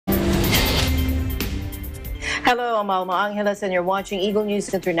Hello, I'm Alma Angeles, and you're watching Eagle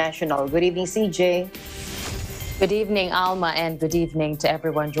News International. Good evening, CJ. Good evening, Alma, and good evening to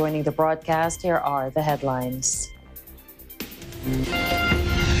everyone joining the broadcast. Here are the headlines.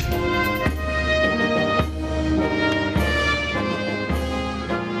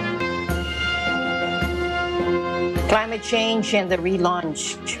 Climate change and the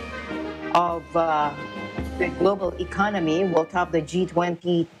relaunch of the global economy will top the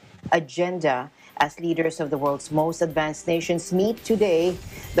G20 agenda as leaders of the world's most advanced nations meet today,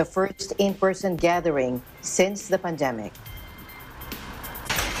 the first in-person gathering since the pandemic.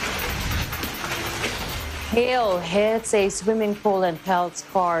 Hail hits a swimming pool and pelts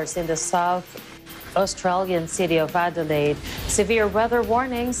cars in the South Australian city of Adelaide. Severe weather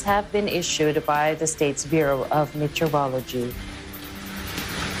warnings have been issued by the state's Bureau of Meteorology.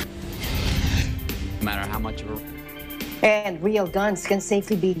 No matter how much of a... And real guns can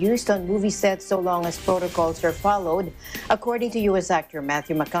safely be used on movie sets so long as protocols are followed, according to U.S. actor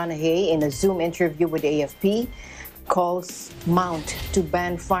Matthew McConaughey in a Zoom interview with AFP. Calls mount to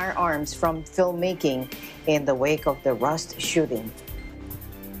ban firearms from filmmaking in the wake of the Rust shooting.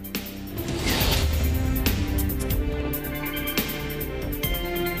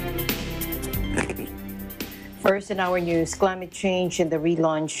 First in our news, climate change and the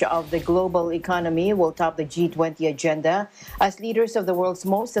relaunch of the global economy will top the G20 agenda as leaders of the world's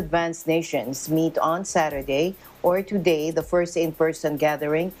most advanced nations meet on Saturday or today, the first in-person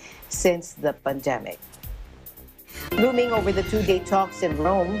gathering since the pandemic. Looming over the two-day talks in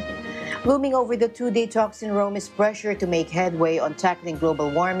Rome is pressure to make headway on tackling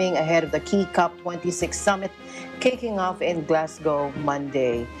global warming ahead of the key COP26 summit kicking off in Glasgow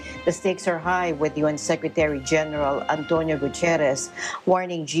Monday. The stakes are high, with UN Secretary General Antonio Guterres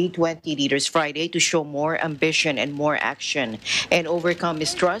warning G20 leaders Friday to show more ambition and more action and overcome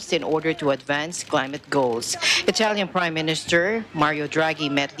mistrust in order to advance climate goals. Italian Prime Minister Mario Draghi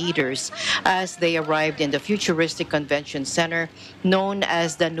met leaders as they arrived in the futuristic convention center known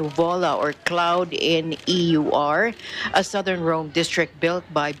as the Nuvola, or Cloud in EUR, a southern Rome district built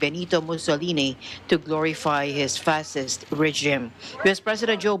by Benito Mussolini to glorify his fascist regime. U.S.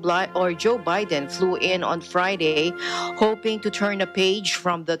 President Joe Biden flew in on Friday, hoping to turn a page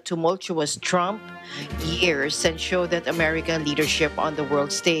from the tumultuous Trump years and show that American leadership on the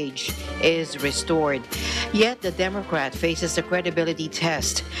world stage is restored. Yet the Democrat faces a credibility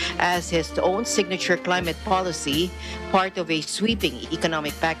test as his own signature climate policy, part of a sweeping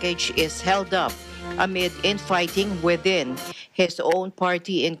economic package, is held up amid infighting within his own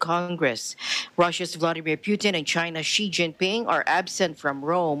party in Congress. Russia's Vladimir Putin and China's Xi Jinping are absent from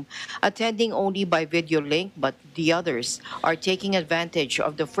Rome, attending only by video link, but the others are taking advantage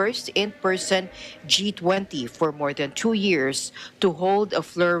of the first in-person G20 for more than 2 years to hold a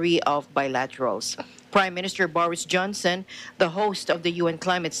flurry of bilaterals. Prime Minister Boris Johnson, the host of the UN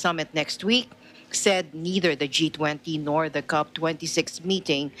Climate Summit next week, said neither the G20 nor the COP26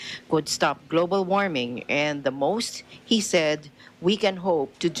 meeting could stop global warming, and the most, he said, we can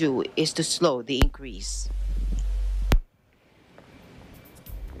hope to do is to slow the increase.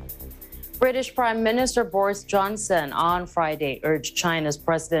 British Prime Minister Boris Johnson on Friday urged China's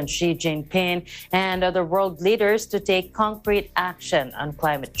President Xi Jinping and other world leaders to take concrete action on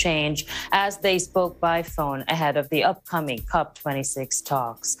climate change as they spoke by phone ahead of the upcoming COP26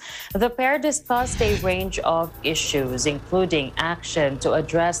 talks. The pair discussed a range of issues, including action to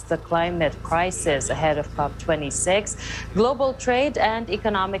address the climate crisis ahead of COP26, global trade and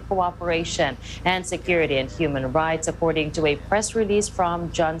economic cooperation, and security and human rights, according to a press release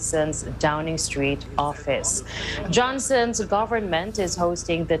from Johnson's Downing Street office. Johnson's government is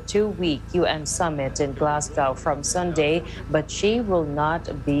hosting the 2-week UN summit in Glasgow from Sunday, but she will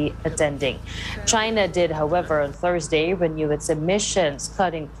not be attending. China did, however, on Thursday renew its emissions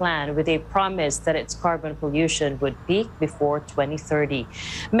cutting plan with a promise that its carbon pollution would peak before 2030.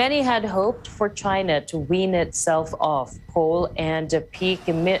 Many had hoped for China to wean itself off coal and peak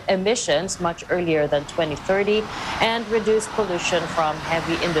emissions much earlier than 2030 and reduce pollution from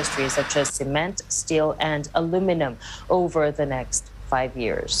heavy industries such as cement, steel, and aluminum over the next 5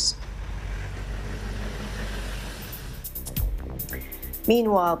 years.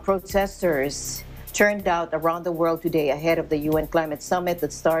 Meanwhile, protesters turned out around the world today ahead of the UN Climate Summit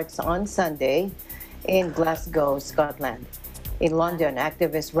that starts on Sunday in Glasgow, Scotland. In London,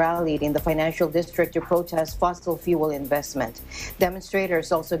 activists rallied in the financial district to protest fossil fuel investment.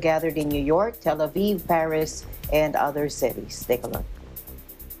 Demonstrators also gathered in New York, Tel Aviv, Paris, and other cities. Take a look.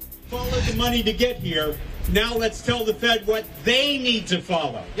 Followed the money to get here. Now let's tell the Fed what they need to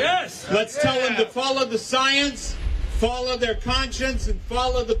follow. Yes. Let's tell them to follow the science, follow their conscience, and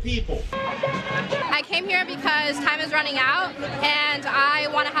follow the people. I came here because time is running out and I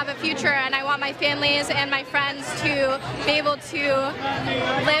want to have a future, and I want my families and my friends to be able to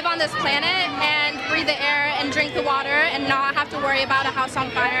live on this planet and breathe the air and drink the water and not have to worry about a house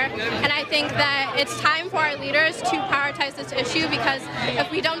on fire. And I think that it's time for our leaders to prioritize this issue, because if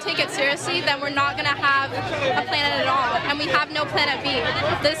we don't take it seriously, then we're not going to have a planet at all, and we have no planet B.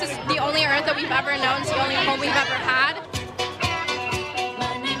 This is the only Earth that we've ever known. It's the only home we've ever had.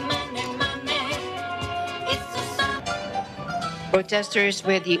 Protesters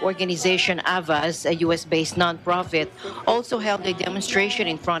with the organization AVAS, a U.S.-based nonprofit, also held a demonstration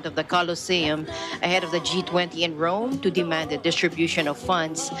in front of the Colosseum ahead of the G20 in Rome to demand the distribution of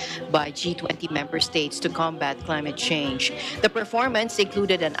funds by G20 member states to combat climate change. The performance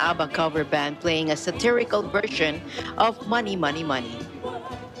included an ABBA cover band playing a satirical version of Money, Money, Money.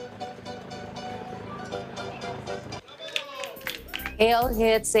 Hail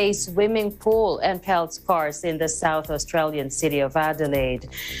hits a swimming pool and pelts cars in the South Australian city of Adelaide.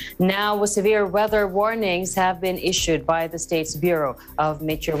 Now, severe weather warnings have been issued by the state's Bureau of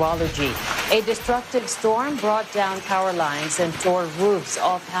Meteorology. A destructive storm brought down power lines and tore roofs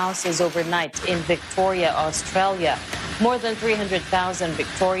off houses overnight in Victoria, Australia. More than 300,000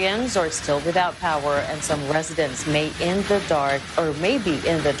 Victorians are still without power, and some residents may be in the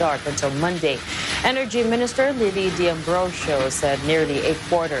dark until Monday. Energy Minister Lily D'Ambrosio said nearly a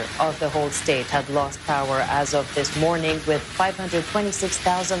quarter of the whole state had lost power as of this morning, with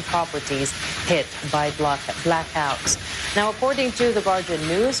 526,000 properties hit by blackouts. Now, according to the Guardian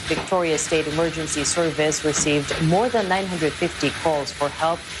News, Victoria State Emergency Service received more than 950 calls for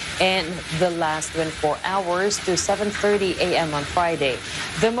help in the last 24 hours to 7:30 a.m. on Friday.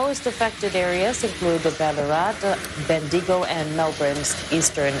 The most affected areas include the Ballarat, Bendigo, and Melbourne's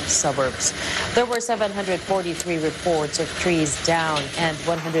eastern suburbs. There were 743 reports of trees down and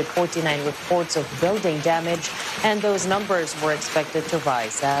 149 reports of building damage, and those numbers were expected to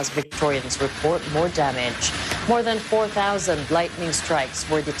rise as Victorians report more damage. More than 4,000 lightning strikes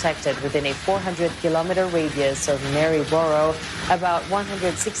were detected within a 400-kilometer radius of Maryborough, about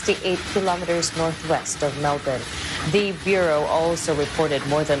 168 kilometers northwest of Melbourne. The Bureau also reported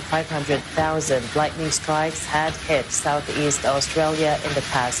more than 500,000 lightning strikes had hit Southeast Australia in the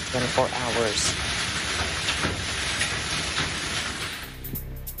past 24 hours.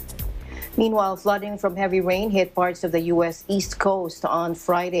 Meanwhile, flooding from heavy rain hit parts of the U.S. East Coast on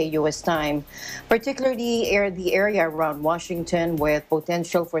Friday, U.S. time, particularly the area around Washington, with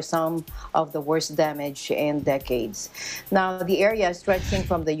potential for some of the worst damage in decades. Now, the area stretching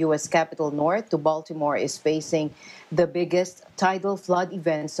from the U.S. Capitol north to Baltimore is facing the biggest tidal flood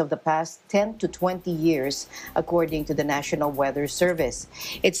events of the past 10 to 20 years, according to the National Weather Service.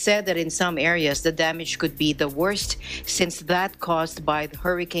 It's said that in some areas, the damage could be the worst since that caused by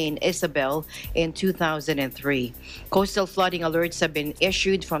Hurricane Isabel in 2003. Coastal flooding alerts have been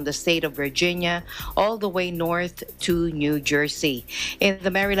issued from the state of Virginia all the way north to New Jersey. In the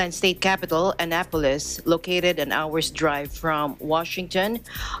Maryland state capital, Annapolis, located an hour's drive from Washington,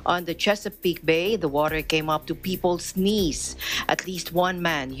 on the Chesapeake Bay, the water came up to people's knees. At least one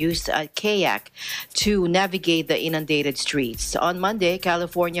man used a kayak to navigate the inundated streets. On Monday,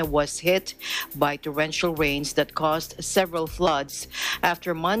 California was hit by torrential rains that caused several floods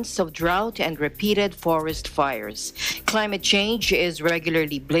after months of drought and repeated forest fires. Climate change is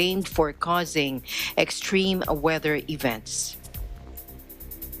regularly blamed for causing extreme weather events.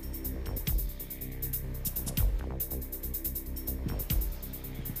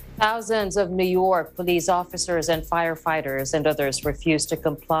 Thousands of New York police officers and firefighters and others refused to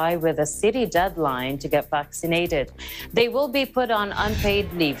comply with a city deadline to get vaccinated. They will be put on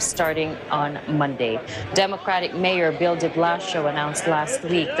unpaid leave starting on Monday. Democratic Mayor Bill de Blasio announced last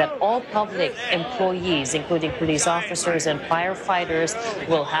week that all public employees, including police officers and firefighters,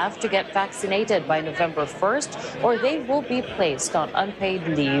 will have to get vaccinated by November 1st, or they will be placed on unpaid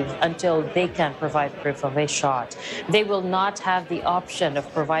leave until they can provide proof of a shot. They will not have the option of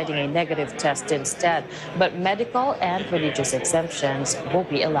providing a negative test instead, but medical and religious exemptions will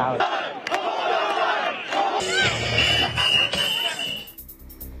be allowed.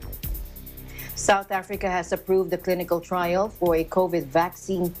 South Africa has approved the clinical trial for a COVID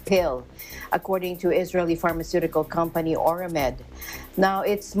vaccine pill, according to Israeli pharmaceutical company Oramed. Now,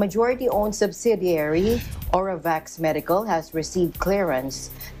 its majority-owned subsidiary, Oravax Medical, has received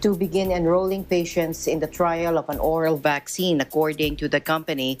clearance to begin enrolling patients in the trial of an oral vaccine, according to the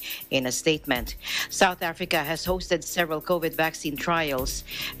company in a statement. South Africa has hosted several COVID vaccine trials.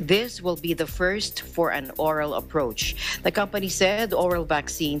 This will be the first for an oral approach. The company said oral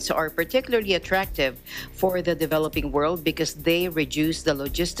vaccines are particularly attractive attractive for the developing world because they reduce the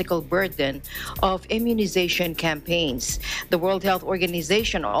logistical burden of immunization campaigns. The World Health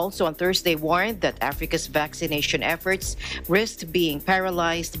Organization also on Thursday warned that Africa's vaccination efforts risked being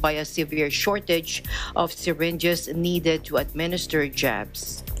paralyzed by a severe shortage of syringes needed to administer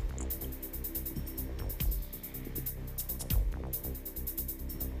jabs.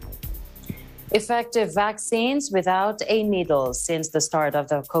 Effective vaccines without a needle since the start of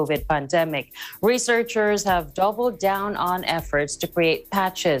the COVID pandemic. Researchers have doubled down on efforts to create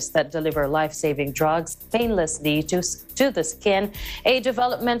patches that deliver life-saving drugs painlessly to the skin, a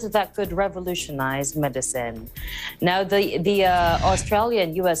development that could revolutionize medicine. Now, the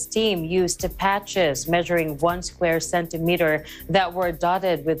Australian-US team used patches measuring 1 square centimeter that were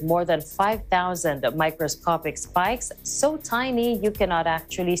dotted with more than 5,000 microscopic spikes, so tiny you cannot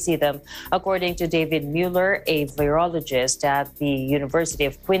actually see them, according to David Mueller, a virologist at the University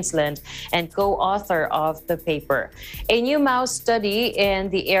of Queensland and co-author of the paper. A new mouse study in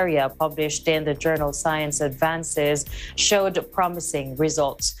the area published in the journal Science Advances showed promising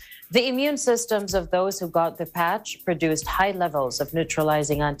results. The immune systems of those who got the patch produced high levels of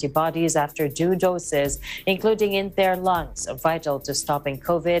neutralizing antibodies after 2 doses, including in their lungs, vital to stopping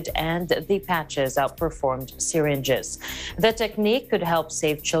COVID, and the patches outperformed syringes. The technique could help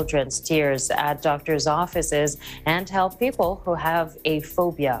save children's tears at doctors' offices and help people who have a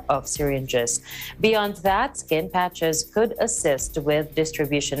phobia of syringes. Beyond that, skin patches could assist with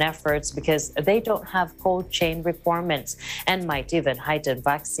distribution efforts because they don't have cold chain requirements and might even heighten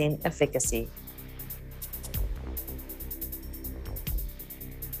vaccine efficacy.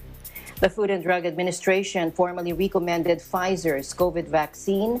 The Food and Drug Administration formally recommended Pfizer's COVID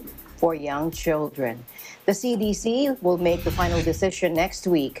vaccine for young children. The CDC will make the final decision next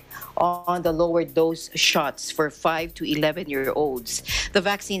week on the lower dose shots for 5 to 11-year-olds. The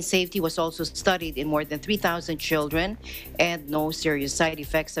vaccine safety was also studied in more than 3,000 children, and no serious side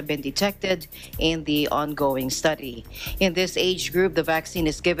effects have been detected in the ongoing study. In this age group, the vaccine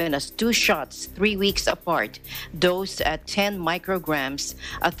is given as 2 shots 3 weeks apart, dosed at 10 micrograms,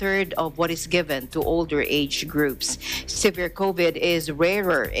 a third of what is given to older age groups. Severe COVID is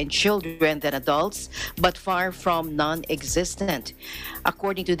rarer in children than adults, but far from non-existent.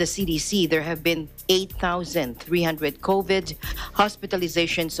 According to the CDC, there have been 8,300 COVID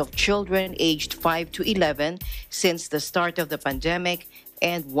hospitalizations of children aged 5 to 11 since the start of the pandemic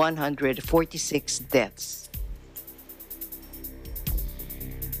and 146 deaths.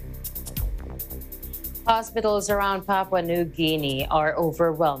 Hospitals around Papua New Guinea are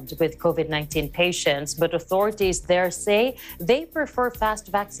overwhelmed with COVID-19 patients, but authorities there say they prefer fast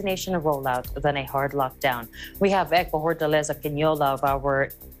vaccination rollout than a hard lockdown. We have Echo Hortaleza Quinola of our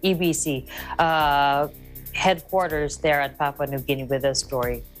EBC headquarters there at Papua New Guinea with a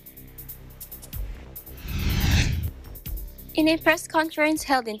story. In a press conference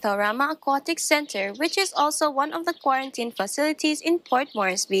held in Tauranga Aquatic Center, which is also one of the quarantine facilities in Port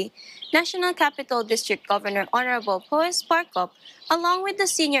Moresby, National Capital District Governor Honorable Poes Parkop, along with the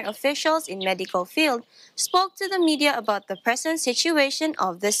senior officials in medical field, spoke to the media about the present situation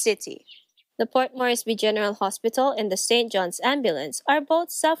of the city. The Port Moresby General Hospital and the St. John's Ambulance are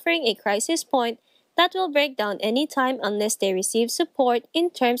both suffering a crisis point that will break down any time unless they receive support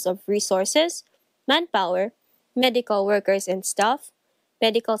in terms of resources, manpower, medical workers and staff,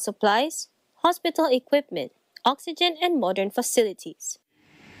 medical supplies, hospital equipment, oxygen, and modern facilities.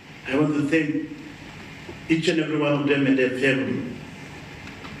 I want to thank each and every one of them and their family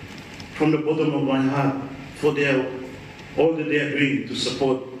from the bottom of my heart for all that they are doing to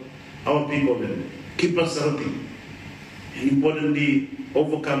support our people and keep us healthy and importantly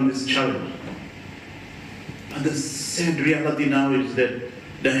overcome this challenge. And the sad reality now is that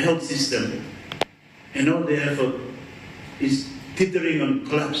the health system and all the effort is teetering on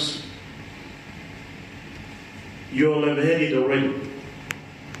collapse. You all have heard it already.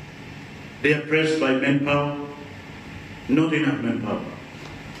 They are pressed by manpower, not enough manpower.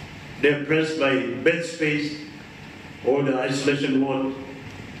 They are pressed by bed space, all the isolation wards,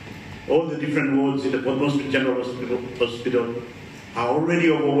 all the different wards in the Port Moresby General Hospital are already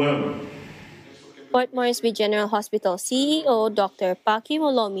overwhelmed. Port Moresby General Hospital CEO Dr. Paki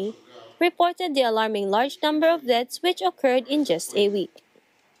Molomi reported the alarming large number of deaths which occurred in just a week.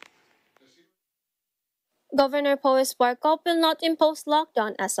 Governor Poes Parkop will not impose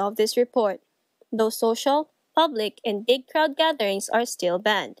lockdown as of this report, though social, public, and big crowd gatherings are still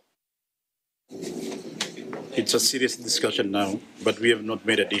banned. It's a serious discussion now, but we have not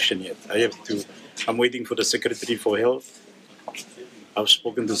made a decision yet. I'm waiting for the Secretary for Health. I've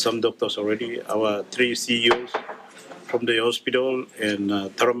spoken to some doctors already, our 3 CEOs, from the hospital and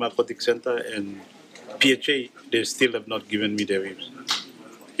Tarama Aquatic Center and PHA, they still have not given me their waivers.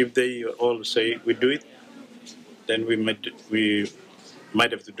 If they all say we do it, then we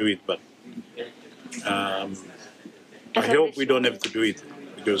might have to do it. But I hope we don't have to do it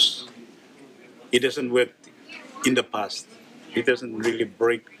because it doesn't work in the past. It doesn't really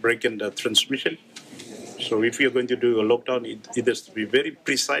break in the transmission. So if you're going to do a lockdown, it has to be very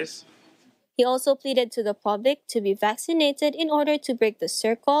precise. He also pleaded to the public to be vaccinated in order to break the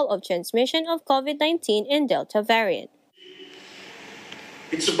circle of transmission of COVID-19 and Delta variant.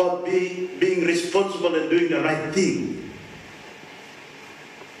 It's about being responsible and doing the right thing.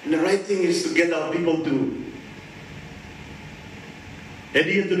 And the right thing is to get our people to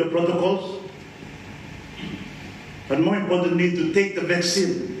adhere to the protocols, but more importantly, to take the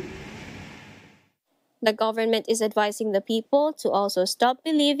vaccine. The government is advising the people to also stop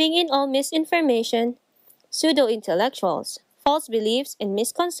believing in all misinformation, pseudo-intellectuals, false beliefs, and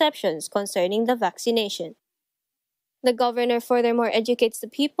misconceptions concerning the vaccination. The governor furthermore educates the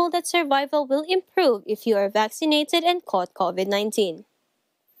people that survival will improve if you are vaccinated and caught COVID-19.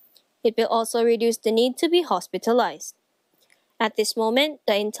 It will also reduce the need to be hospitalized. At this moment,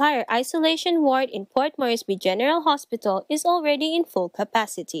 the entire isolation ward in Port Moresby General Hospital is already in full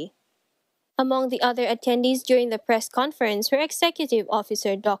capacity. Among the other attendees during the press conference were Executive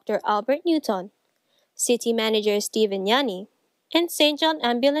Officer Dr. Albert Newton, City Manager Stephen Yanni, and St. John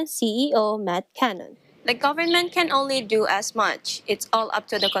Ambulance CEO Matt Cannon. The government can only do as much. It's all up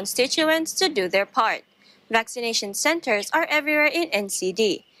to the constituents to do their part. Vaccination centers are everywhere in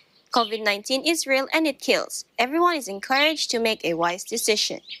NCD. COVID-19 is real and it kills. Everyone is encouraged to make a wise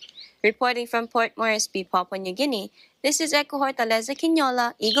decision. Reporting from Port Moresby, Papua New Guinea, this is Echo Hortaleza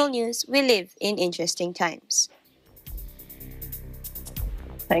Quinola, Eagle News. We live in interesting times.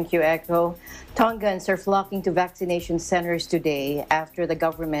 Thank you, Echo. Tongans are flocking to vaccination centers today after the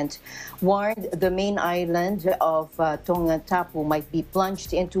government warned the main island of Tonga Tapu might be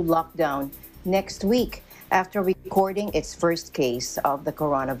plunged into lockdown next week after recording its first case of the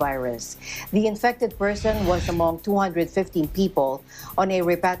coronavirus. The infected person was among 215 people on a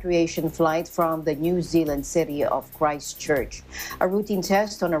repatriation flight from the New Zealand city of Christchurch. A routine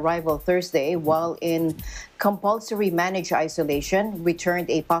test on arrival Thursday while in compulsory managed isolation returned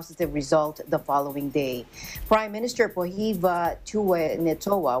a positive result the following day. Prime Minister Pohiva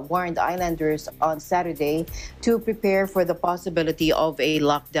Tuanetoa warned islanders on Saturday to prepare for the possibility of a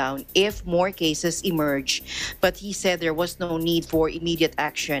lockdown if more cases emerge. But he said there was no need for immediate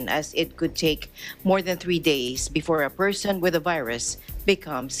action as it could take more than 3 days before a person with the virus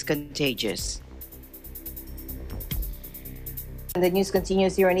becomes contagious. And the news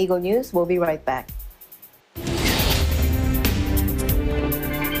continues here on Eagle News. We'll be right back.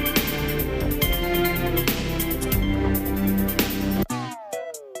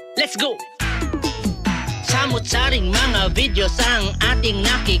 Let's go! Samut-saring mga videos ang ating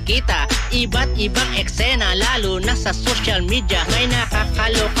nakikita. Iba't ibang eksena lalo na sa social media. May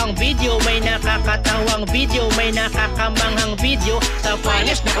nakakalokang video, may nakakatawang video, may nakakamanghang video. Sa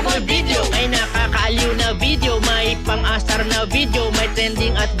finest nakapal video, may nakakaaliw na video, may pang-asar na video, may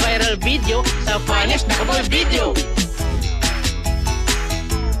trending at viral video. Sa finest nakapal video.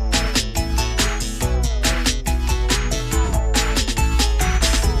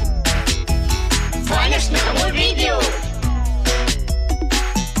 Video.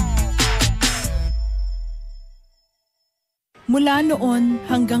 Mula noon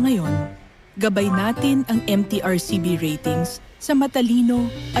hanggang ngayon, gabay natin ang MTRCB ratings sa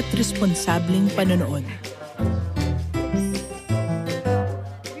matalino at responsableng panonood.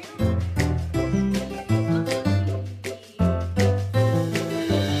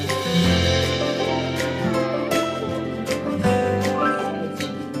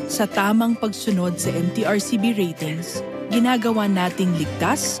 Sa tamang pagsunod sa MTRCB ratings, ginagawa nating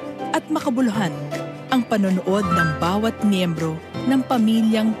ligtas at makabuluhan ang panonood ng bawat miyembro ng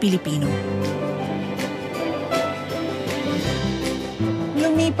pamilyang Pilipino.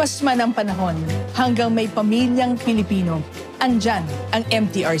 Lumipas man ang panahon, hanggang may pamilyang Pilipino, andyan ang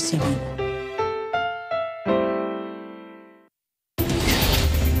MTRCB.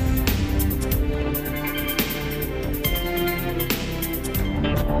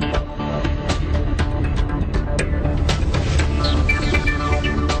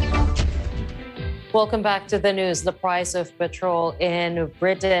 Welcome back to the news. The price of petrol in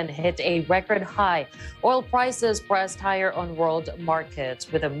Britain hit a record high. Oil prices pressed higher on world markets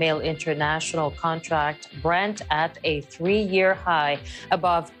with a mail international contract Brent at a 3-year high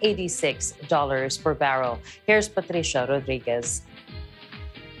above $86 per barrel. Here's Patricia Rodriguez.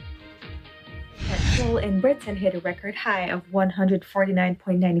 petrol in Britain hit a record high of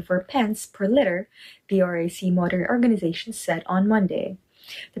 149.94 pence per litre, the RAC Motor Organization said on Monday.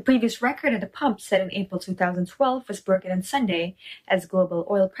 The previous record at the pump, set in April 2012, was broken on Sunday as global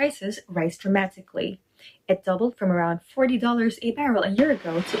oil prices rise dramatically. It doubled from around $40 a barrel a year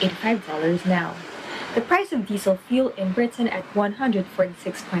ago to $85 now. The price of diesel fuel in Britain at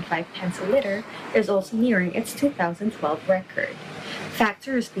 146.5 pence a litre is also nearing its 2012 record.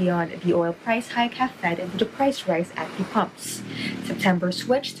 Factors beyond the oil price hike have fed into the price rise at the pumps. September's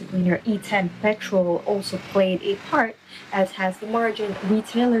switch to greener E10 petrol also played a part, as has the margin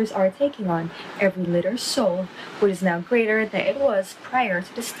retailers are taking on every litre sold, which is now greater than it was prior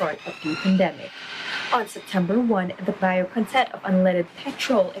to the start of the pandemic. On September 1, the bio-content of unleaded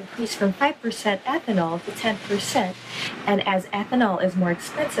petrol increased from 5% ethanol to 10%, and as ethanol is more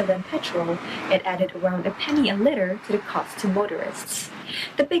expensive than petrol, it added around a penny a litre to the cost to motorists.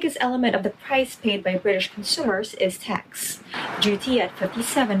 The biggest element of the price paid by British consumers is tax. Duty at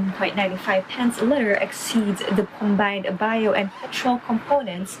 57.95 pence a litre exceeds the combined bio and petrol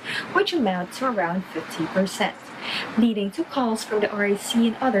components, which amount to around 50%, leading to calls from the RAC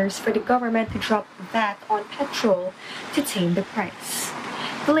and others for the government to drop VAT on petrol to tame the price.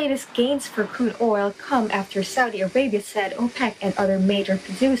 The latest gains for crude oil come after Saudi Arabia said OPEC and other major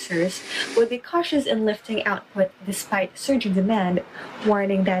producers would be cautious in lifting output despite surging demand,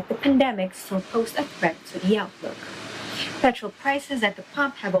 warning that the pandemic still posed a threat to the outlook. Petrol prices at the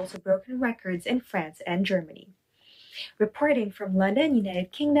pump have also broken records in France and Germany. Reporting from London,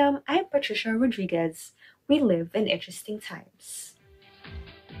 United Kingdom, I'm Patricia Rodriguez. We live in interesting times.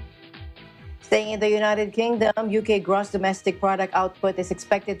 Staying in the United Kingdom, UK gross domestic product output is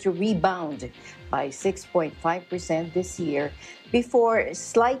expected to rebound by 6.5% this year before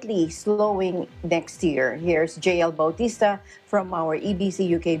slightly slowing next year. Here's JL Bautista from our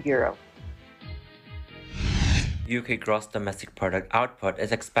EBC UK Bureau. UK gross domestic product output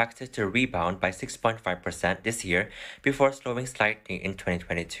is expected to rebound by 6.5% this year before slowing slightly in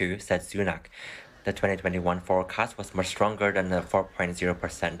 2022, said Sunak. The 2021 forecast was much stronger than the 4.0%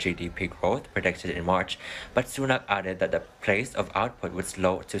 GDP growth predicted in March, but Sunak added that the pace of output would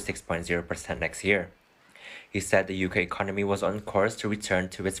slow to 6.0% next year. He said the UK economy was on course to return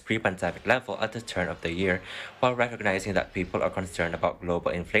to its pre-pandemic level at the turn of the year, while recognizing that people are concerned about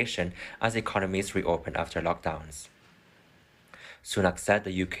global inflation as economies reopen after lockdowns. Sunak said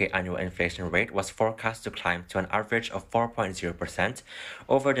the UK annual inflation rate was forecast to climb to an average of 4.0%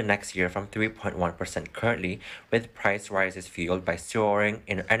 over the next year from 3.1% currently, with price rises fueled by soaring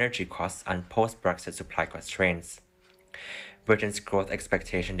in energy costs and post-Brexit supply constraints. Britain's growth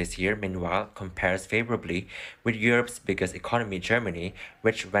expectation this year, meanwhile, compares favorably with Europe's biggest economy, Germany,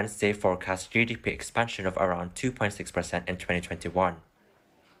 which Wednesday forecast GDP expansion of around 2.6% in 2021.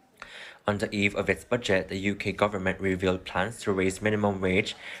 On the eve of its budget, the UK government revealed plans to raise minimum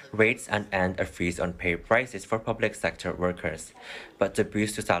wage rates and end a freeze on pay rises for public sector workers. But the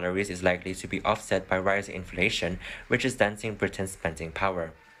boost to salaries is likely to be offset by rising inflation, which is denting Britain's spending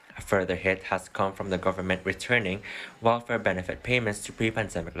power. A further hit has come from the government returning welfare benefit payments to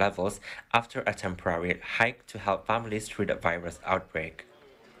pre-pandemic levels after a temporary hike to help families through the virus outbreak.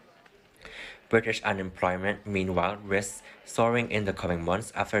 British unemployment, meanwhile, risks soaring in the coming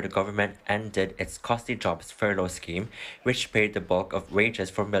months after the government ended its costly jobs furlough scheme, which paid the bulk of wages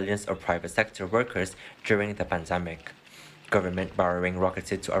for millions of private sector workers during the pandemic. Government borrowing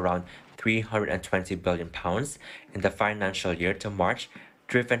rocketed to around £320 billion in the financial year to March,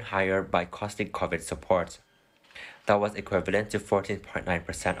 driven higher by costly COVID support. That was equivalent to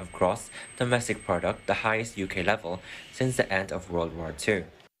 14.9% of gross domestic product, the highest UK level since the end of World War II.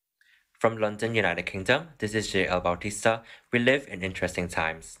 From London, United Kingdom, this is JL Bautista. We live in interesting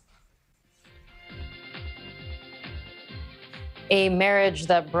times. A marriage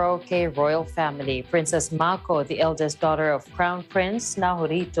that broke a royal family. Princess Mako, the eldest daughter of Crown Prince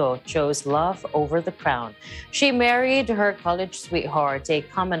Naruhito, chose love over the crown. She married her college sweetheart, a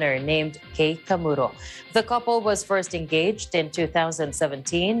commoner named Kei Kamuro. The couple was first engaged in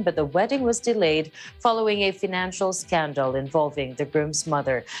 2017, but the wedding was delayed following a financial scandal involving the groom's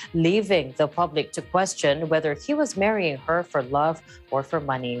mother, leaving the public to question whether he was marrying her for love or for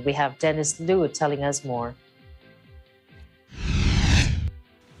money. We have Dennis Liu telling us more.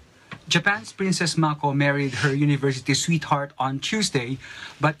 Japan's Princess Mako married her university sweetheart on Tuesday,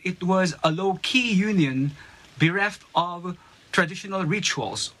 but it was a low-key union bereft of traditional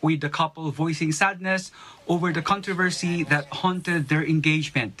rituals, with the couple voicing sadness over the controversy that haunted their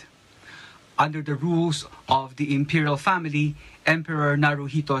engagement. Under the rules of the imperial family, Emperor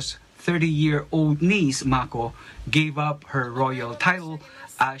Naruhito's 30-year-old niece Mako gave up her royal title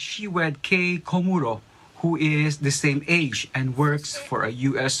as she wed Kei Komuro, who is the same age and works for a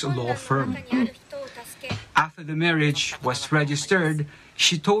U.S. law firm. After the marriage was registered,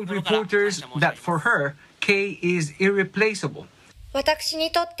 she told reporters that for her, Kei is irreplaceable. 私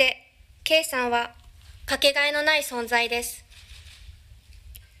にとって、Kei さんはかけがえのない存在です。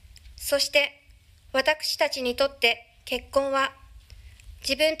そして、私たちにとって結婚は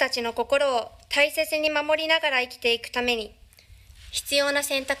自分たちの心を大切に守りながら生きていくために必要な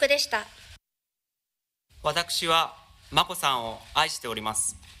選択でした。私は眞子さんを愛しておりま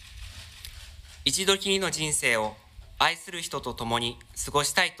す。一度きりの人生を愛する人と共に過ご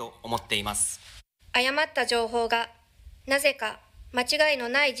したいと思っています。誤った情報がなぜか間違いの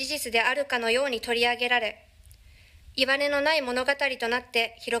ない事実であるかのように取り上げられ、いわれのない物語となっ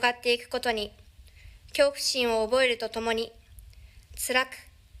て広がっていくことに恐怖心を覚えるとともに辛く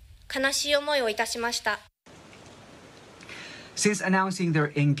悲しい思いをいたしました。Since announcing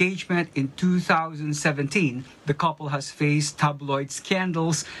their engagement in 2017, the couple has faced tabloid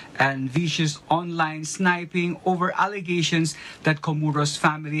scandals and vicious online sniping over allegations that Komuro's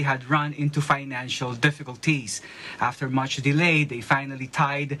family had run into financial difficulties. After much delay, they finally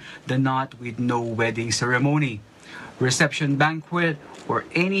tied the knot with no wedding ceremony, reception banquet, or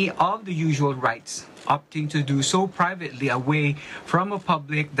any of the usual rites, opting to do so privately away from a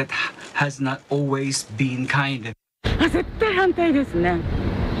public that has not always been kind. 絶対反対ですね。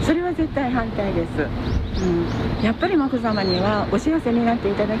それは絶対反対です。やっぱり眞子さまにはお幸せになっ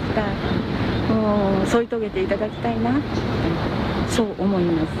ていただきたい。添い遂げていただきたいなってそう思い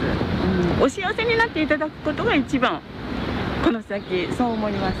ます。お幸せになっていただくことが一番この先そう思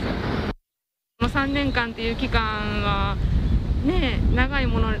います。この3年間という期間はね長い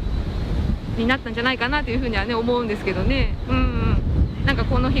ものになったんじゃないかなというふうにはね思うんですけどね。なんか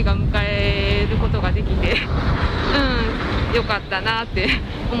この日が迎えることができて、良かったなって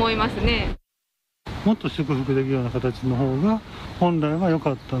思いますね。もっと祝福できるような形の方が本来は良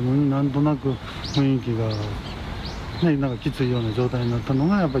かったのに、なんとなく雰囲気がね、なんかきついような状態になったの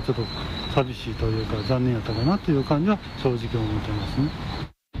がやっぱりちょっと寂しいというか残念やったかなという感じは正直思ってますね。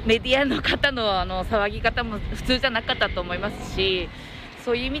メディアの方の騒ぎ方も普通じゃなかったと思いますし、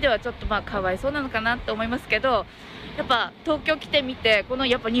そういう意味ではちょっとかわいそうなのかなと思いますけど、やっぱ東京来てみてこの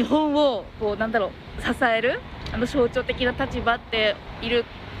やっぱ日本をこう支える象徴的な立場っている、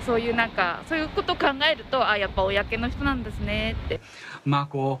そういうそういうことを考えるとやっぱ公の人なんですねって。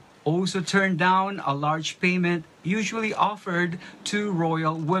Mako also turned down a large payment usually offered to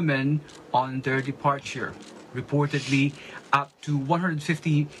royal women on their departure, reportedly up to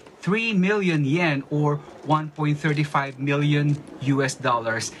 153 million yen or 1.35 million US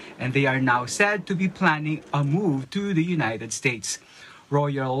dollars, and they are now said to be planning a move to the United States.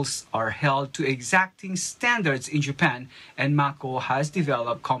 Royals are held to exacting standards in Japan, and Mako has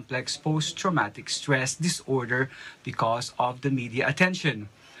developed complex post-traumatic stress disorder because of the media attention,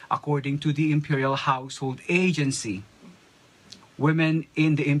 according to the Imperial Household Agency. Women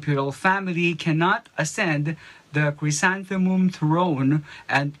in the imperial family cannot ascend the chrysanthemum throne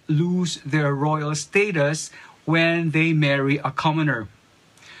and lose their royal status when they marry a commoner.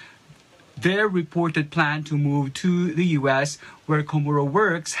 Their reported plan to move to the U.S., where Komuro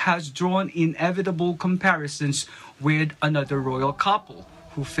works, has drawn inevitable comparisons with another royal couple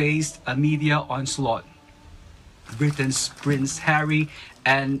who faced a media onslaught, Britain's Prince Harry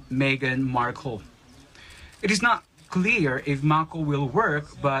and Meghan Markle. It is not clear if Mako will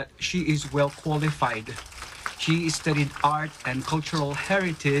work, but she is well qualified. She studied art and cultural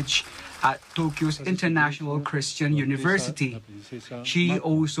heritage at Tokyo's International Christian University. She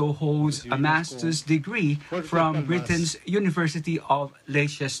also holds a master's degree from Britain's University of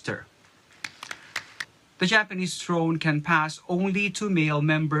Leicester. The Japanese throne can pass only to male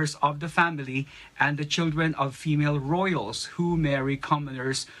members of the family, and the children of female royals who marry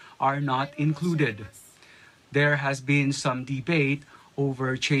commoners are not included. There has been some debate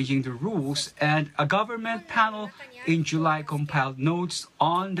over changing the rules, and a government panel in July compiled notes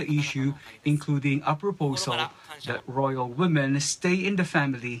on the issue, including a proposal that royal women stay in the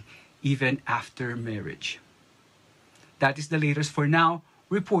family even after marriage. That is the latest for now.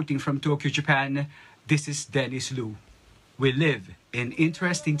 Reporting from Tokyo, Japan, this is Dennis Liu. We live in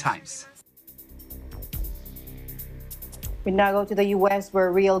interesting times. We now go to the U.S.,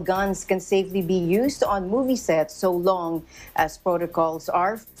 where real guns can safely be used on movie sets so long as protocols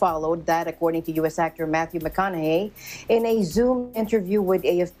are followed. That, according to U.S. actor Matthew McConaughey in a Zoom interview with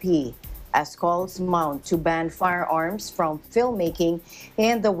AFP, as calls mount to ban firearms from filmmaking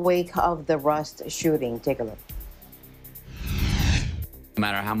in the wake of the Rust shooting. Take a look.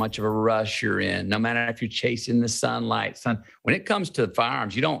 matter how much of a rush you're in, no matter if you're chasing the sunlight. When it comes to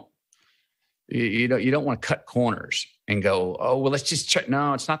firearms, you don't want to cut corners and go, oh, well, let's just check.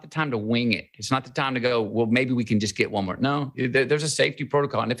 No, it's not the time to wing it. It's not the time to go, well, maybe we can just get one more. No, there's a safety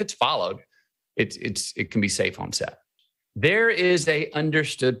protocol. And if it's followed, it can be safe on set. There is a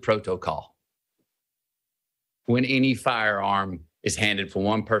understood protocol when any firearm is handed from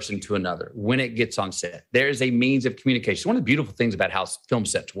one person to another, when it gets on set. There is a means of communication. One of the beautiful things about how film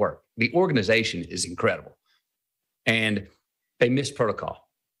sets work, the organization is incredible. And they missed protocol.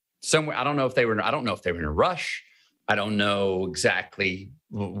 Somewhere, I don't know if they were in a rush. I don't know exactly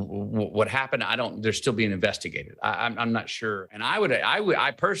what happened. They're still being investigated. I'm not sure. And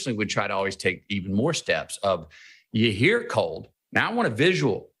I personally would try to always take even more steps of, you hear cold. Now I want a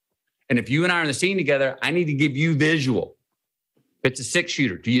visual. And if you and I are in the scene together, I need to give you visual. If it's a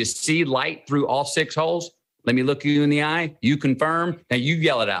 6-shooter, do you see light through all 6 holes? Let me look you in the eye. You confirm. Now you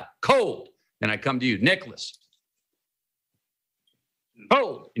yell it out. Cold. Then I come to you, Nicholas.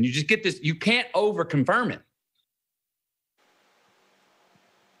 Cold. And you just get this. You can't over-confirm it.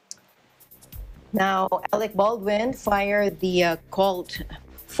 Now, Alec Baldwin fired the Colt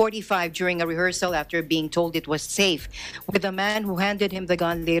 45 during a rehearsal after being told it was safe, with the man who handed him the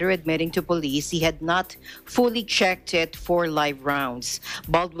gun later admitting to police he had not fully checked it for live rounds.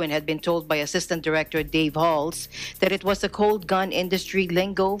 Baldwin had been told by Assistant Director Dave Halls that it was a cold gun industry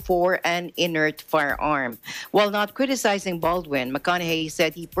lingo for an inert firearm. While not criticizing Baldwin, McConaughey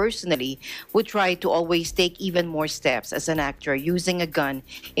said he personally would try to always take even more steps as an actor using a gun,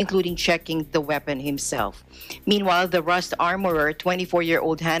 including checking the weapon himself. Meanwhile, the Rust armorer,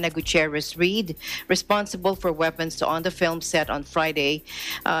 24-year-old Hannah Gutierrez Reed, responsible for weapons on the film, said on Friday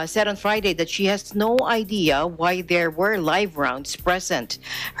that she has no idea why there were live rounds present.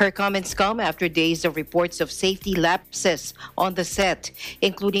 Her comments come after days of reports of safety lapses on the set,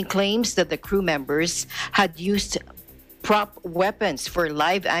 including claims that the crew members had used prop weapons for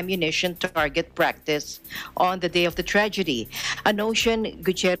live ammunition target practice on the day of the tragedy, a notion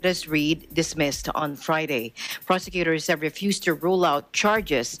Gutierrez Reed dismissed on Friday. Prosecutors have refused to rule out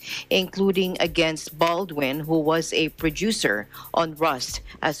charges, including against Baldwin, who was a producer on Rust,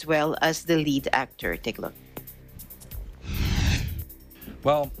 as well as the lead actor. Take a look.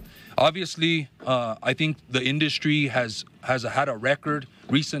 Well, obviously, I think the industry has had a record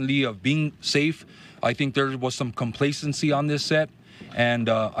recently of being safe. I think there was some complacency on this set, and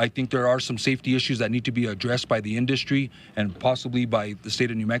I think there are some safety issues that need to be addressed by the industry and possibly by the state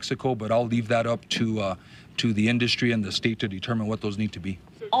of New Mexico, but I'll leave that up to the industry and the state to determine what those need to be.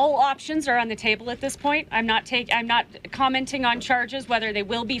 All options are on the table at this point. I'm not commenting on charges, whether they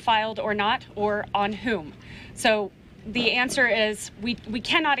will be filed or not, or on whom. So the answer is we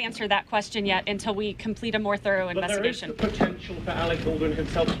cannot answer that question yet until we complete a more thorough investigation. But there is the potential for Alec Baldwin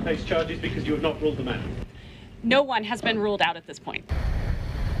himself to face charges because you have not ruled them out. No one has been ruled out at this point.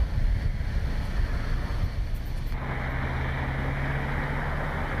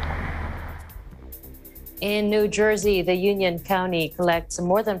 In New Jersey, the Union County collects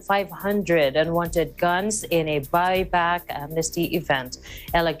more than 500 unwanted guns in a buyback amnesty event.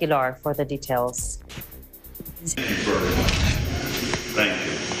 Ella Aguilar for the details. Thank you very much. Thank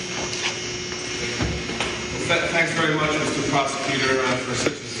you. Thanks very much, Mr. Prosecutor, for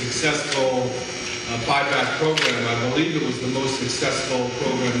such a successful buyback program. I believe it was the most successful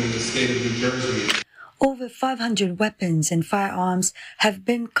program in the state of New Jersey. Over 500 weapons and firearms have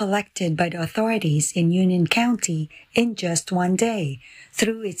been collected by the authorities in Union County in just one day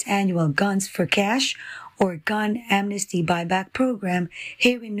through its annual Guns for Cash or Gun Amnesty Buyback program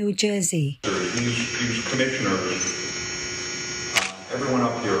here in New Jersey. These commissioners, everyone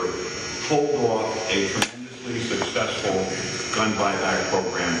up here, pulled off a tremendously successful gun buyback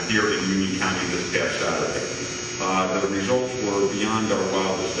program here in Union County this past Saturday. The results were beyond our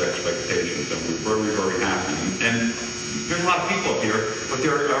wildest expectations, and we're very, very happy. And there's a lot of people up here, but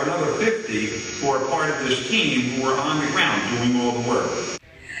there are another 50 who are part of this team who are on the ground doing all the work.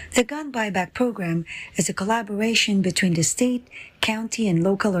 The Gun Buyback Program is a collaboration between the state, county, and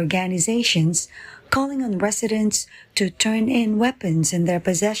local organizations calling on residents to turn in weapons in their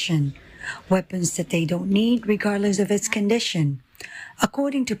possession, weapons that they don't need regardless of its condition.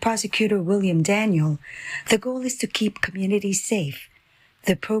 According to Prosecutor William Daniel, the goal is to keep communities safe.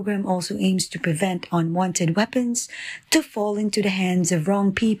 The program also aims to prevent unwanted weapons to fall into the hands of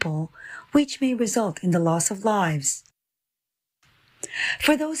wrong people, which may result in the loss of lives.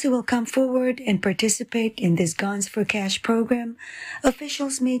 For those who will come forward and participate in this Guns for Cash program,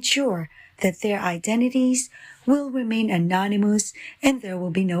 officials made sure that their identities will remain anonymous and there will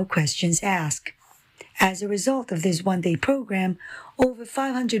be no questions asked. As a result of this one-day program, over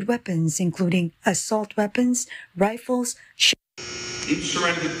 500 weapons, including assault weapons, rifles, each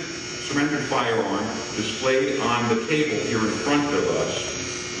surrendered firearm displayed on the table here in front of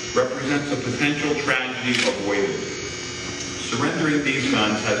us represents a potential tragedy avoided. Surrendering these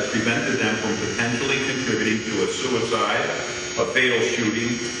guns has prevented them from potentially contributing to a suicide, a fatal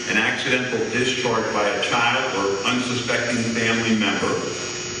shooting, an accidental discharge by a child or unsuspecting family member,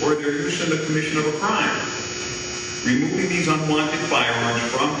 or their use in the commission of a crime. Removing these unwanted firearms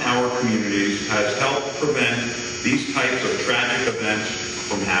from our communities has helped prevent these types of tragic events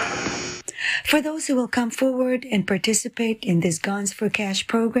from happening. For those who will come forward and participate in this Guns for Cash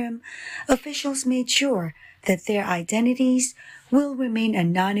program, officials made sure that their identities will remain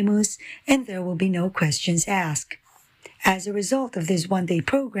anonymous and there will be no questions asked. As a result of this one-day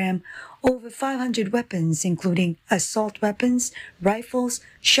program, over 500 weapons, including assault weapons, rifles,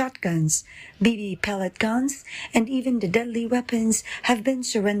 shotguns, BB pellet guns, and even the deadly weapons have been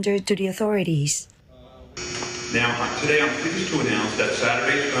surrendered to the authorities. Now, today I'm pleased to announce that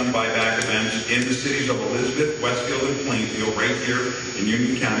Saturday's gun buyback events in the cities of Elizabeth, Westfield, and Plainfield, right here in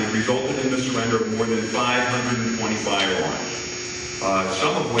Union County, resulted in the surrender of more than 520 firearms,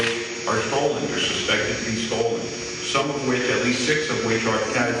 some of which are stolen, or suspected to be stolen. Some of which, at least 6 of which, are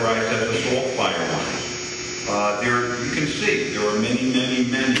categorized as assault firearms. You can see there are many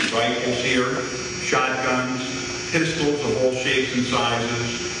rifles here, shotguns, pistols of all shapes and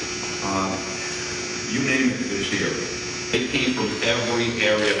sizes. You name it is here. They came from every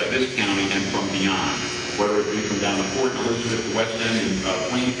area of this county and from beyond, whether it be from down to Port Elizabeth, West End, and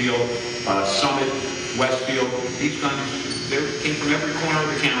Plainfield, Summit, Westfield. These guns, they came from every corner of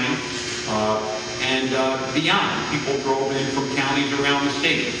the county. And beyond. People drove in from counties around the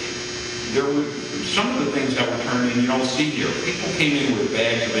state. There were some of the things that were turned in you don't see here. People came in with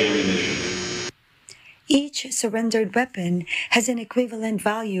bags of ammunition. Each surrendered weapon has an equivalent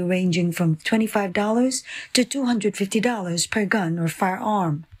value ranging from $25 to $250 per gun or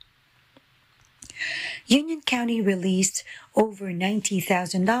firearm. Union County released over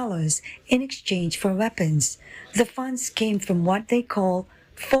 $90,000 in exchange for weapons. The funds came from what they call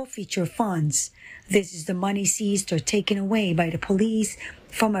forfeiture funds. This is the money seized or taken away by the police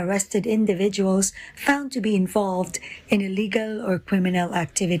from arrested individuals found to be involved in illegal or criminal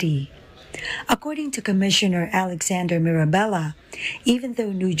activity. According to Commissioner Alexander Mirabella, even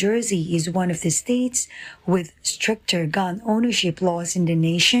though New Jersey is one of the states with stricter gun ownership laws in the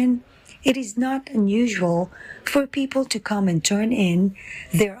nation, it is not unusual for people to come and turn in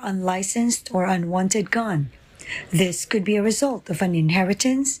their unlicensed or unwanted gun. This could be a result of an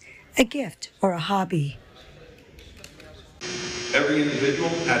inheritance, a gift, or a hobby. Every individual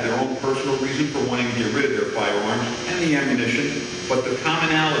had their own personal reason for wanting to get rid of their firearms and the ammunition, but the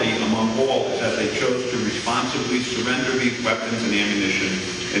commonality among all is that they chose to responsibly surrender these weapons and ammunition,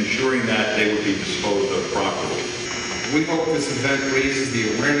 ensuring that they would be disposed of properly. We hope this event raises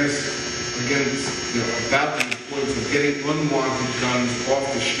the awareness about the importance of getting unwanted guns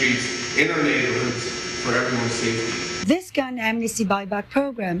off the streets in our neighborhoods for everyone's safety. This gun amnesty buyback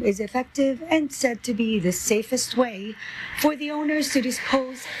program is effective and said to be the safest way for the owners to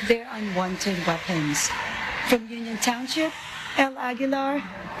dispose their unwanted weapons. From Union Township, El Aguilar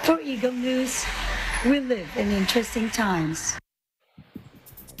for Eagle News. We live in interesting times.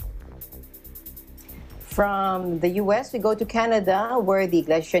 From the U.S., we go to Canada, where the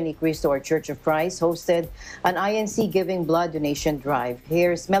Iglesia Ni Cristo, or Church of Christ, hosted an INC Giving Blood donation drive.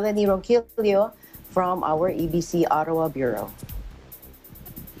 Here's Melanie Ronquillo from our EBC Ottawa Bureau.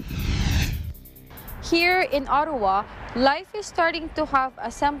 Here in Ottawa, life is starting to have a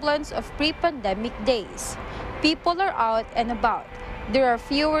semblance of pre-pandemic days. People are out and about. There are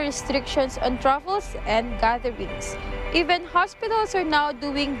fewer restrictions on travels and gatherings. Even hospitals are now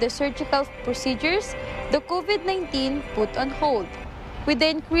doing the surgical procedures the COVID-19 put on hold. With the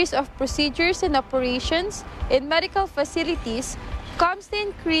increase of procedures and operations in medical facilities comes the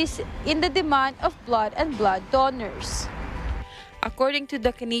increase in the demand of blood and blood donors. According to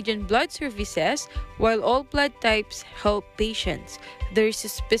the Canadian Blood Services, while all blood types help patients, there is a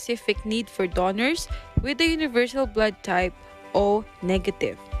specific need for donors with the universal blood type O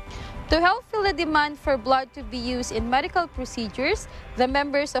negative. To help fill the demand for blood to be used in medical procedures, the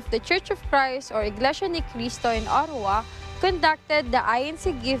members of the Church of Christ or Iglesia Ni Cristo in Ottawa conducted the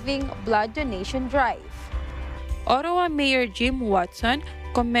INC Giving Blood Donation Drive. Ottawa Mayor Jim Watson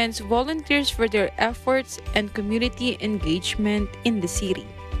commends volunteers for their efforts and community engagement in the city.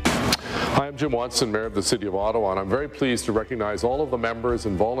 Hi, I'm Jim Watson, Mayor of the City of Ottawa, and I'm very pleased to recognize all of the members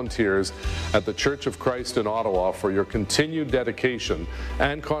and volunteers at the Church of Christ in Ottawa for your continued dedication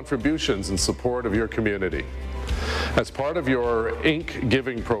and contributions in support of your community. As part of your ink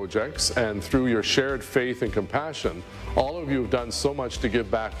giving projects and through your shared faith and compassion, all of you have done so much to give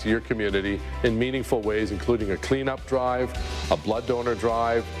back to your community in meaningful ways, including a cleanup drive, a blood donor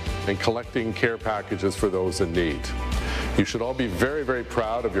drive, and collecting care packages for those in need. You should all be very, very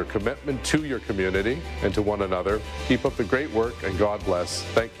proud of your commitment to your community and to one another. Keep up the great work, and God bless.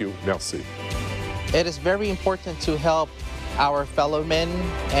 Thank you. Merci. It is very important to help our fellow men,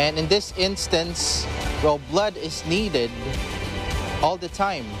 and in this instance, well, blood is needed all the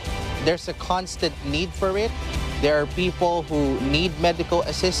time. There's a constant need for it. There are people who need medical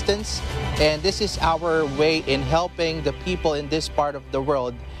assistance, and this is our way in helping the people in this part of the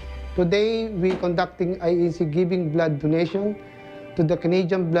world. Today, we're conducting IAC giving blood donation to the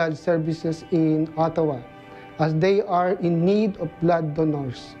Canadian Blood Services in Ottawa, as they are in need of blood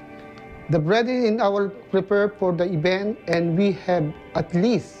donors. The brethren in our prepare for the event, and we have at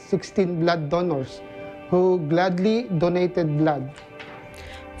least 16 blood donors who gladly donated blood.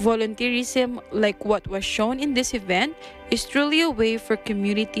 Volunteerism, like what was shown in this event, is truly a way for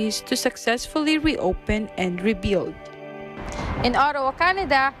communities to successfully reopen and rebuild. In Ottawa,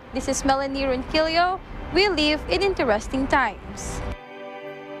 Canada, this is Melanie Ronquillo. We live in interesting times.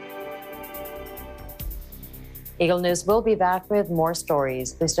 Eagle News will be back with more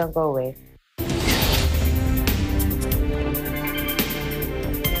stories. Please don't go away.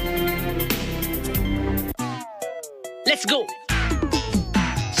 Let's go!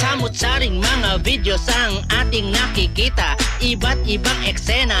 Samut-saring mga videos ang ating nakikita. Iba't ibang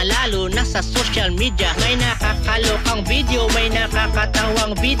eksena lalo na sa social media. May nakakalokang video, may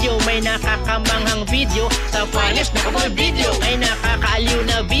nakakatawang video, may nakakamanghang video. Sa finest nakabol video, may nakakaaliw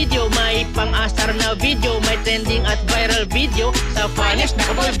na video, may pang-asar na video, may trending at viral video. Sa finest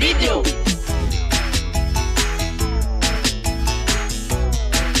nakabol video.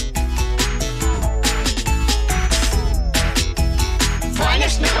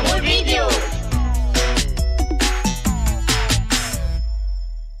 Finest nakabol video.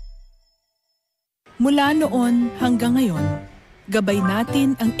 Mula noon hanggang ngayon, gabay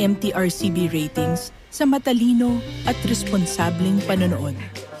natin ang MTRCB ratings sa matalino at responsableng panonood.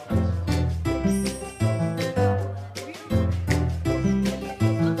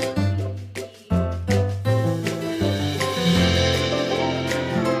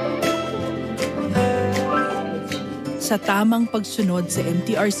 Sa tamang pagsunod sa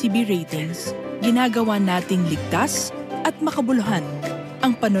MTRCB ratings, ginagawa nating ligtas at makabuluhan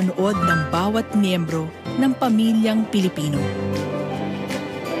ang panonood ng bawat miyembro ng pamilyang Pilipino.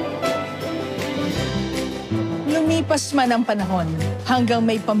 Lumipas man ang panahon, hanggang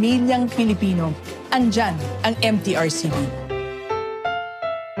may pamilyang Pilipino, andyan ang MTRCB.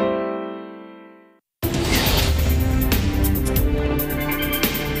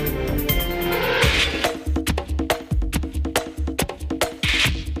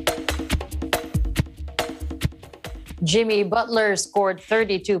 Jimmy Butler scored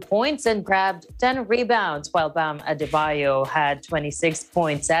 32 points and grabbed 10 rebounds, while Bam Adebayo had 26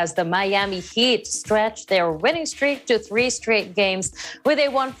 points as the Miami Heat stretched their winning streak to 3 straight games with a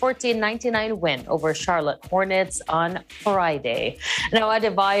 114-99 win over Charlotte Hornets on Friday. Now,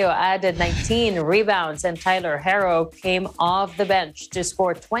 Adebayo added 19 rebounds, and Tyler Herro came off the bench to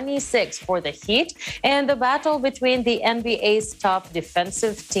score 26 for the Heat in the battle between the NBA's top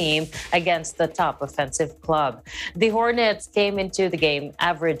defensive team against the top offensive club. The Hornets came into the game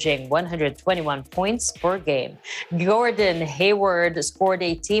averaging 121 points per game. Gordon Hayward scored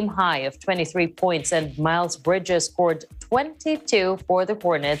a team high of 23 points, and Miles Bridges scored 22 for the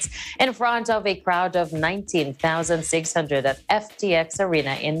Hornets in front of a crowd of 19,600 at FTX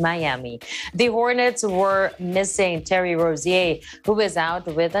Arena in Miami. The Hornets were missing Terry Rozier, who is out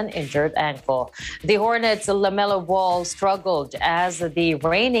with an injured ankle. The Hornets' LaMelo Ball struggled as the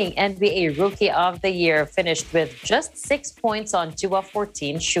reigning NBA Rookie of the Year finished with just 6 points on 2 of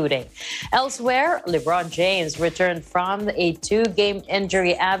 14 shooting. Elsewhere, LeBron James returned from a 2-game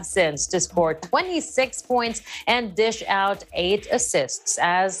injury absence to score 26 points and dish out 8 assists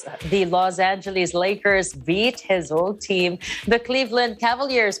as the Los Angeles Lakers beat his old team. The Cleveland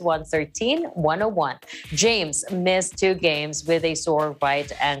Cavaliers 113-101. James missed 2 games with a sore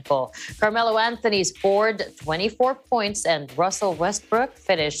right ankle. Carmelo Anthony scored 24 points, and Russell Westbrook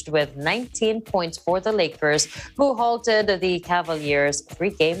finished with 19 points for the Lakers, who halted the Cavaliers'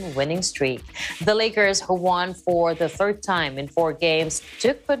 3-game winning streak. The Lakers, who won for the 3rd time in 4 games,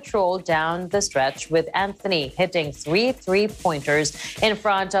 took control down the stretch with Anthony hitting 3 3 three-pointers in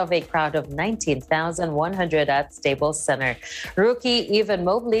front of a crowd of 19,100 at Staples Center. Rookie Evan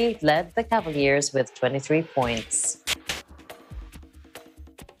Mobley led the Cavaliers with 23 points.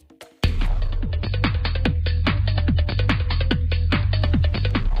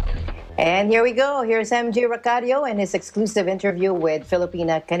 And here we go. Here's MJ Recadio and his exclusive interview with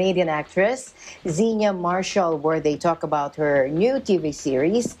Filipina-Canadian actress Zenia Marshall, where they talk about her new TV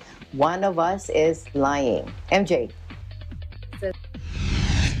series, One of Us is Lying. MJ.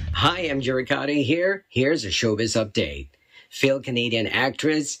 Hi, MJ Recadio here. Here's a showbiz update. Phil-Canadian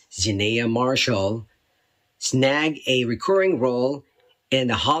actress Zenia Marshall snagged a recurring role in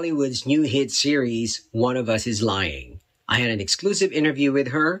the Hollywood's new hit series, One of Us is Lying. I had an exclusive interview with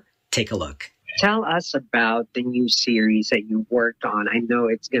her. Take a look. Tell us about the new series that you worked on. I know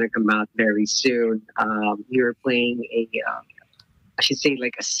it's going to come out very soon. You're playing I should say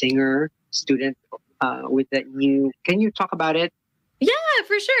like a singer student with that new. Can you talk about it? Yeah,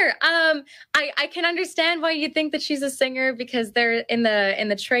 for sure. I can understand why you think that she's a singer because they're in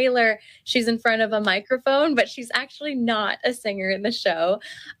the trailer. She's in front of a microphone, but she's actually not a singer in the show.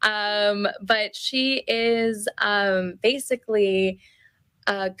 But she is basically.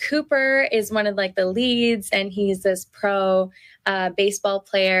 Cooper is one of like the leads, and he's this pro baseball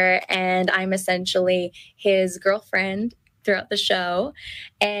player, and I'm essentially his girlfriend throughout the show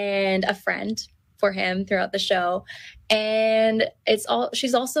and a friend for him throughout the show. And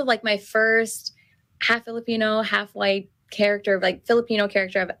she's also like my first half Filipino, half white character, like Filipino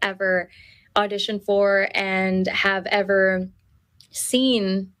character I've ever auditioned for and have ever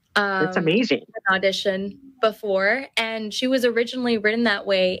seen. That's amazing. An audition before, and she was originally written that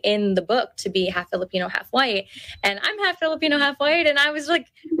way in the book to be half Filipino, half white, and I'm half Filipino, half white, and I was like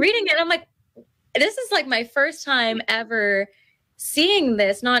reading it and I'm like, this is like my first time ever seeing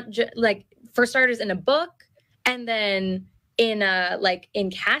this, not like for starters in a book and then in a like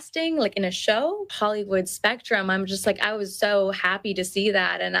in casting, like in a show, Hollywood spectrum. I'm just like, I was so happy to see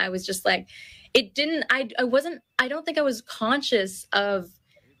that, and I was just like, I don't think I was conscious of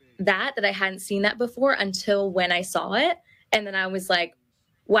that I hadn't seen that before until when I saw it. And then I was like,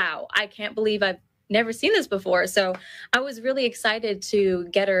 wow, I can't believe I've never seen this before. So I was really excited to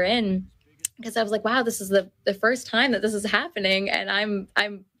get her in because I was like, wow, this is the first time that this is happening. And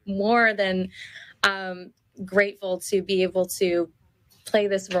I'm more than grateful to be able to play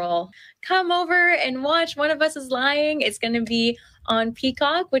this role. Come over and watch One of Us is Lying. It's going to be on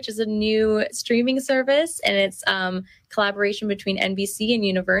Peacock, which is a new streaming service, and it's collaboration between NBC and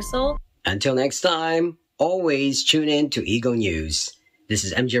Universal. Until next time, always tune in to Eagle News. This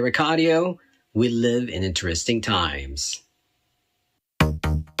is MJ Recadio. We live in interesting times.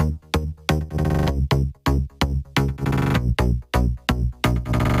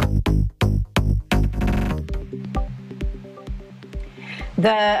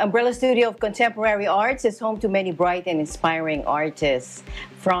 The Umbrella Studio of Contemporary Arts is home to many bright and inspiring artists.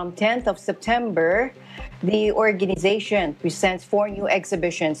 From 10th of September, the organization presents 4 new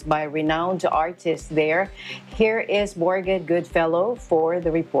exhibitions by renowned artists there. Here is Morgan Goodfellow for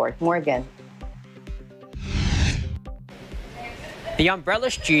the report. Morgan. The Umbrella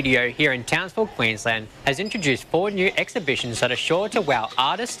Studio here in Townsville, Queensland has introduced 4 new exhibitions that are sure to wow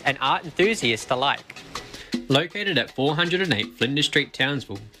artists and art enthusiasts alike. Located at 408 Flinders Street,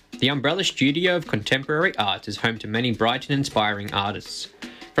 Townsville, the Umbrella Studio of Contemporary Arts is home to many bright and inspiring artists.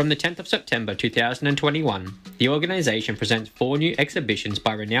 From the 10th of September 2021, the organisation presents 4 new exhibitions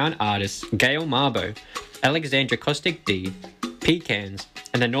by renowned artists Gail Marbo, Alexandra Kostic-D, Pecans,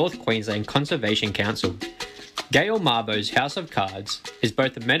 and the North Queensland Conservation Council. Gail Marbo's House of Cards is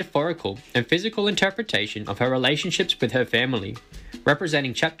both a metaphorical and physical interpretation of her relationships with her family,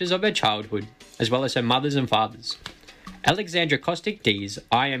 representing chapters of her childhood as well as her mothers and fathers. Alexandra Kostic-D's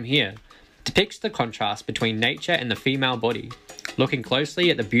I Am Here depicts the contrast between nature and the female body, looking closely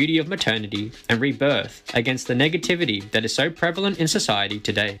at the beauty of maternity and rebirth against the negativity that is so prevalent in society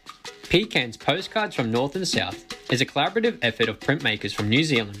today. Pecans Postcards from North and South is a collaborative effort of printmakers from New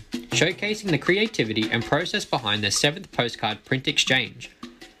Zealand, showcasing the creativity and process behind their 7th postcard print exchange.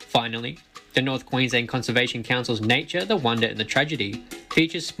 Finally, the North Queensland Conservation Council's Nature, the Wonder and the Tragedy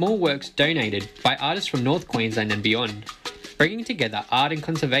features small works donated by artists from North Queensland and beyond, bringing together art and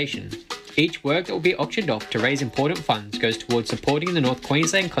conservation. Each work that will be auctioned off to raise important funds goes towards supporting the North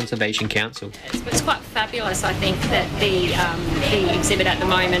Queensland Conservation Council. It's quite fabulous, I think, that the exhibit at the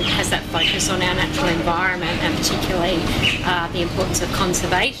moment has that focus on our natural environment and particularly the importance of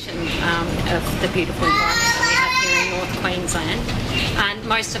conservation of the beautiful environment that we have here in North Queensland. And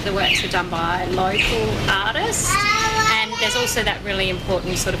most of the works are done by local artists, and there's also that really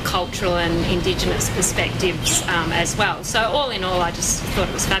important sort of cultural and Indigenous perspectives as well. So all in all, I just thought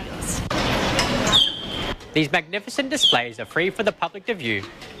it was fabulous. These magnificent displays are free for the public to view,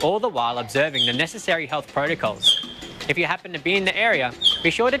 all the while observing the necessary health protocols. If you happen to be in the area,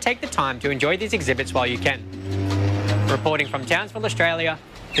 be sure to take the time to enjoy these exhibits while you can. Reporting from Townsville, Australia,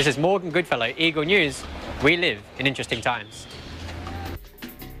 this is Morgan Goodfellow, Eagle News. We live in interesting times.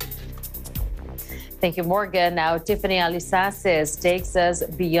 Thank you, Morgan. Now, Tiffany Alisasis takes us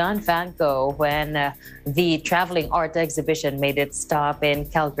beyond Van Gogh when the traveling art exhibition made its stop in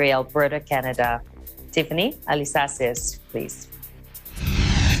Calgary, Alberta, Canada. Tiffany Alisasis, please.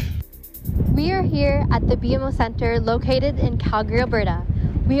 We are here at the BMO Center located in Calgary, Alberta.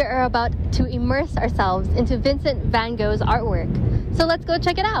 We are about to immerse ourselves into Vincent van Gogh's artwork. So let's go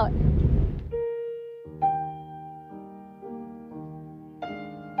check it out.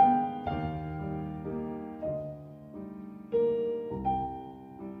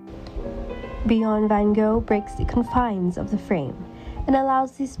 Beyond Van Gogh breaks the confines of the frame and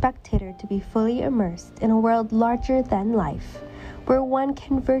allows the spectator to be fully immersed in a world larger than life, where one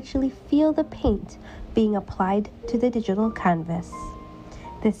can virtually feel the paint being applied to the digital canvas.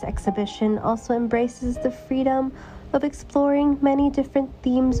 This exhibition also embraces the freedom of exploring many different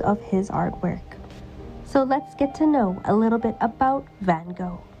themes of his artwork. So let's get to know a little bit about Van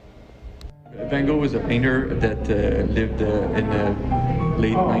Gogh. Van Gogh was a painter that lived in the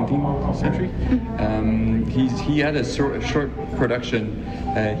late 19th century. He had a short production.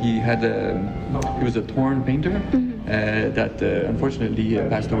 He was a torn painter that unfortunately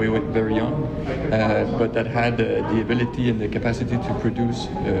passed away very young, but that had the ability and the capacity to produce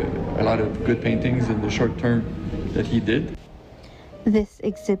a lot of good paintings in the short term that he did. This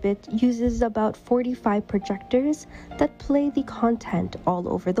exhibit uses about 45 projectors that play the content all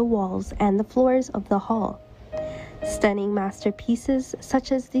over the walls and the floors of the hall. Stunning masterpieces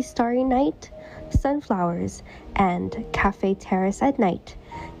such as the Starry Night, Sunflowers, and Cafe Terrace at Night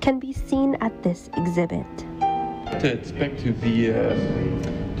can be seen at this exhibit. To expect to be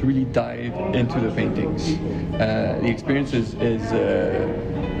to really dive into the paintings. The experience is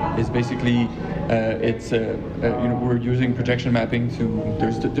basically we're using projection mapping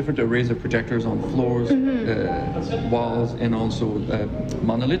there's different arrays of projectors on floors, walls, and also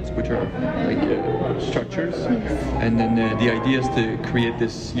monoliths, which are like structures. And then the idea is to create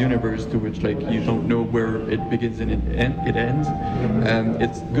this universe to which you don't know where it begins and it ends.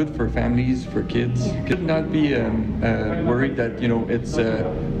 It's good for families, for kids. You could not be worried that it's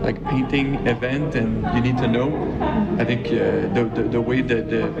like painting event and you need to know. I think the way that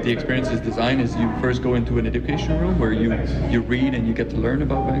the experience is designed is you first go into an education room where you read and you get to learn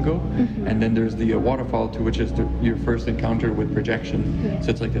about Van Gogh, and then there's the waterfall, to which is your first encounter with projection. So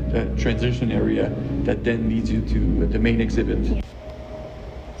it's like a transition area that then leads you to the main exhibit.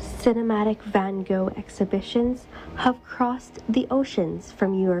 Cinematic Van Gogh exhibitions have crossed the oceans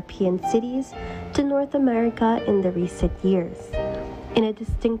from European cities to North America in the recent years. In a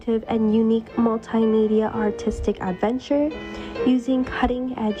distinctive and unique multimedia artistic adventure using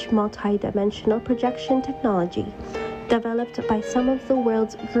cutting-edge multi-dimensional projection technology developed by some of the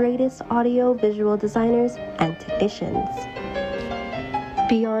world's greatest audio-visual designers and technicians.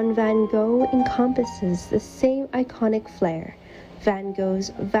 Beyond Van Gogh encompasses the same iconic flair, Van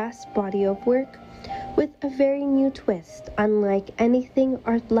Gogh's vast body of work, with a very new twist unlike anything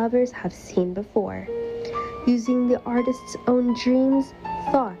art lovers have seen before, using the artist's own dreams,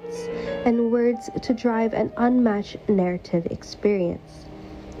 thoughts, and words to drive an unmatched narrative experience.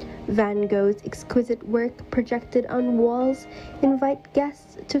 Van Gogh's exquisite work projected on walls invite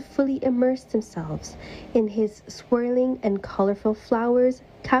guests to fully immerse themselves in his swirling and colorful flowers,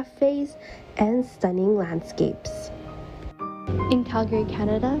 cafes, and stunning landscapes. In Calgary,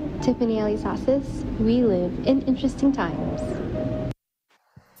 Canada, Tiffany Alisasis, we live in interesting times.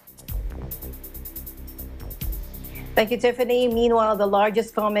 Thank you, Tiffany. Meanwhile, the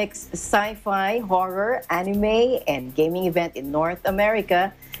largest comics, sci-fi, horror, anime, and gaming event in North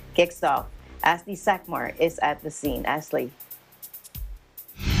America kicks off. Ashley Sackmar is at the scene. Ashley.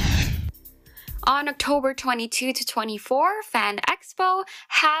 On October 22 to 24, Fan Expo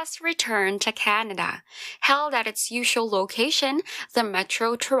has returned to Canada. Held at its usual location, the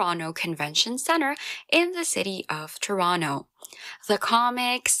Metro Toronto Convention Centre in the city of Toronto. The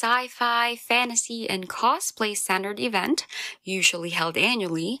comic, sci-fi, fantasy, and cosplay-centered event, usually held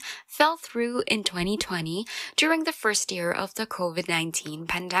annually, fell through in 2020 during the first year of the COVID-19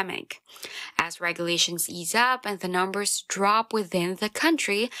 pandemic. As regulations ease up and the numbers drop within the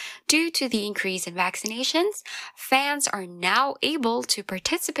country due to the increase in vaccinations, fans are now able able to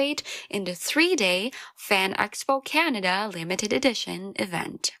participate in the 3-day Fan Expo Canada Limited Edition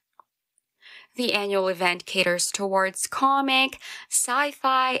event. The annual event caters towards comic,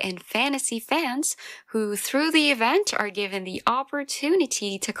 sci-fi, and fantasy fans who, through the event, are given the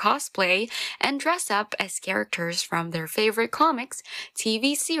opportunity to cosplay and dress up as characters from their favorite comics,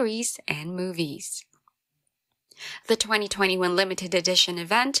 TV series, and movies. The 2021 limited edition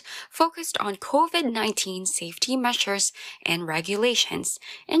event focused on COVID-19 safety measures and regulations,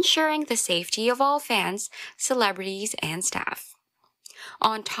 ensuring the safety of all fans, celebrities, and staff.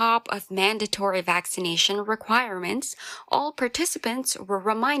 On top of mandatory vaccination requirements, all participants were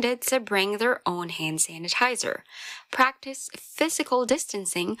reminded to bring their own hand sanitizer, practice physical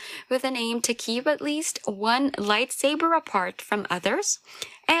distancing with an aim to keep at least one lightsaber apart from others,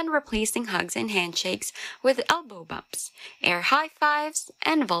 and replacing hugs and handshakes with elbow bumps, air high fives,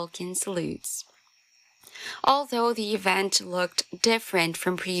 and Vulcan salutes. Although the event looked different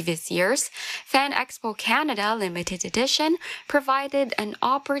from previous years, Fan Expo Canada Limited Edition provided an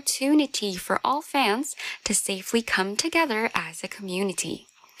opportunity for all fans to safely come together as a community.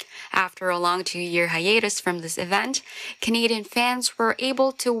 After a long 2-year hiatus from this event, Canadian fans were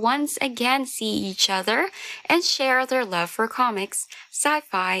able to once again see each other and share their love for comics,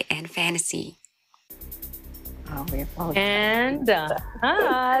 sci-fi, and fantasy. And that's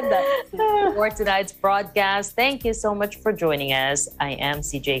it for tonight's broadcast. Thank you so much for joining us. I am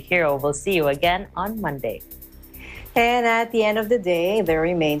CJ Hero. We'll see you again on Monday. And at the end of the day, there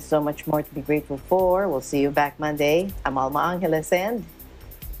remains so much more to be grateful for. We'll see you back Monday. I'm Alma Angeles, and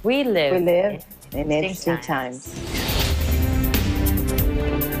we live in interesting times.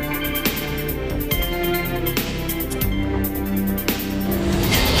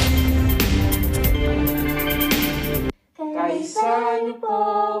 Kaisa niyo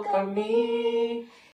po kami